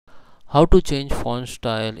How to change font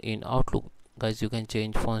style in Outlook. Guys, you can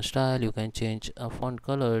change font style, you can change font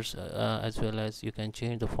colors, as well as you can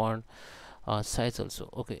change the font size also.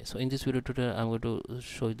 Okay, so in this video tutorial I'm going to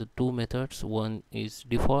show you the two methods. One is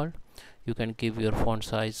default. You can give your font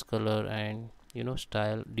size, color, and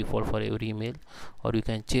style default for every email, or you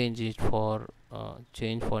can change it for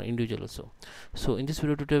individual also. So in this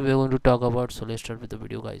video tutorial we are going to talk about, so let's start with the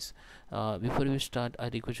video, guys. Before we start, I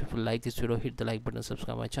request you to like this video, hit the like button,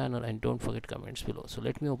 subscribe my channel, and don't forget comments below. So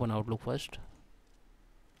let me open Outlook first.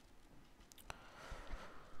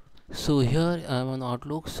 So here I am on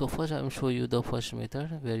Outlook. So first I am show you the first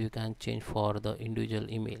method where you can change for the individual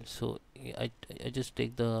email. So I just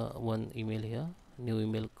take the one email here, new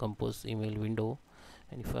email, compose email window,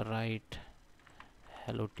 and if I write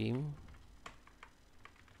hello team,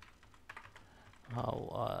 how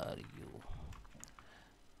are you,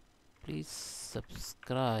 please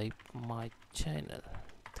subscribe my channel,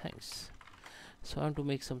 thanks. So I want to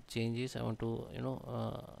make some changes. I want to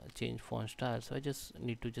change font style, so I just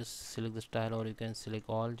need to just select the style, or you can select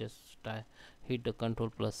all, just hit the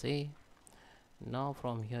Ctrl+A. Now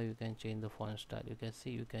from here you can change the font style. You can see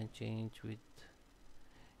you can change with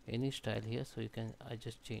any style here, so you can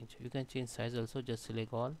you can change size also. Just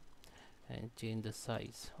select all and change the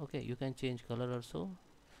size. Okay, you can change color also.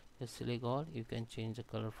 Just select all, you can change the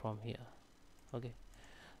color from here. Okay,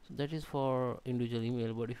 so that is for individual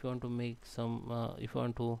email. But if you want to make some if you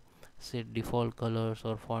want to set default colors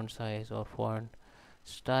or font size or font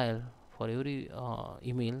style for every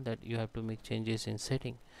email, that you have to make changes in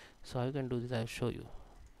setting. So how you can do this, I'll show you.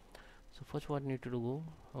 So first what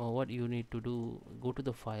you need to do, go to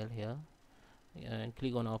the file here and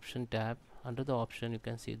click on option tab. Under the option you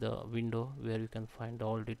can see the window where you can find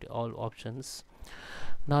all options.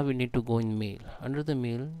 Now we need to go in mail. Under the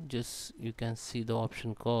mail, just you can see the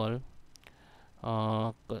option called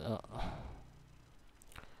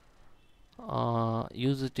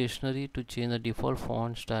use the stationery to change the default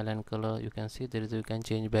font style and color. You can see there is you can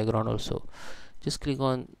change background also. Just click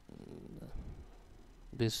on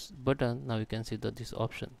this button. Now you can see this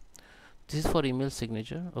option. This is for email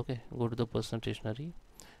signature. Okay, go to the personal stationery,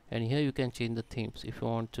 and here you can change the themes. If you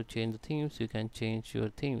want to change the themes, you can change your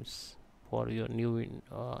themes for your new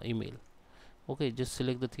email. Okay, just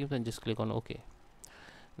select the themes and just click on OK.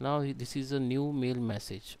 Now this is a new mail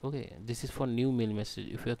message. Okay, this is for new mail message.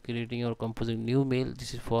 If you are creating or composing new mail,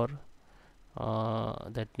 this is for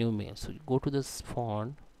that new mail. So go to this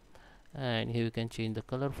font, and here you can change the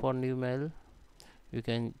color for new mail. You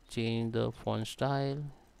can change the font style,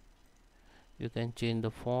 you can change the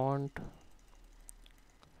font,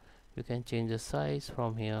 you can change the size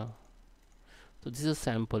from here. So this is a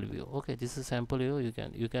sample view. Okay, this is a sample view.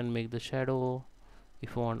 You can make the shadow.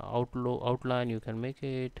 If you want outline, you can make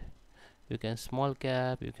it. You can small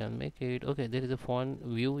cap, you can make it. Okay, there is a font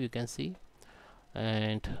view, you can see.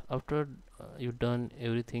 And after you've done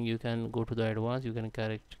everything, you can go to the advanced. You can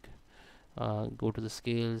go to the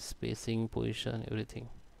scale, spacing, position, everything.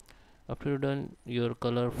 After you've done your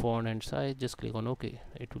color, font, and size, just click on OK.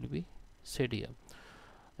 It will be set here.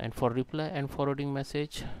 And for reply and forwarding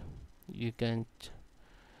message, you can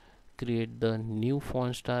create the new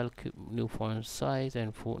font style, new font size,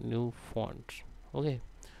 and new font. Okay,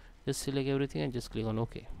 just select everything and just click on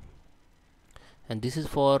OK. And this is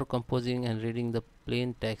for composing and reading the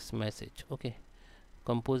plain text message. Okay,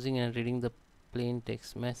 composing and reading the plain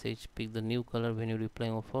text message. Pick the new color when you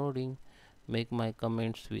replying or forwarding. Make my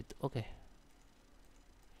comments with. Okay,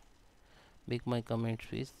 make my comments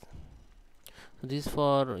with. So this is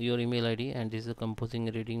for your email ID, and this is a composing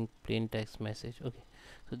and reading plain text message. Okay,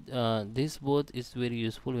 so this both is very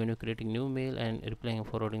useful when you're creating new mail and replying and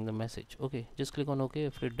forwarding the message. Okay, just click on OK.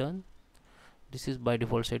 If it's done, this is by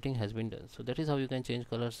default setting has been done. So that is how you can change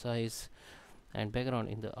color, size, and background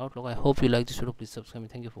in the Outlook. I hope you like this video. Please subscribe me.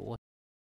 Thank you for watching.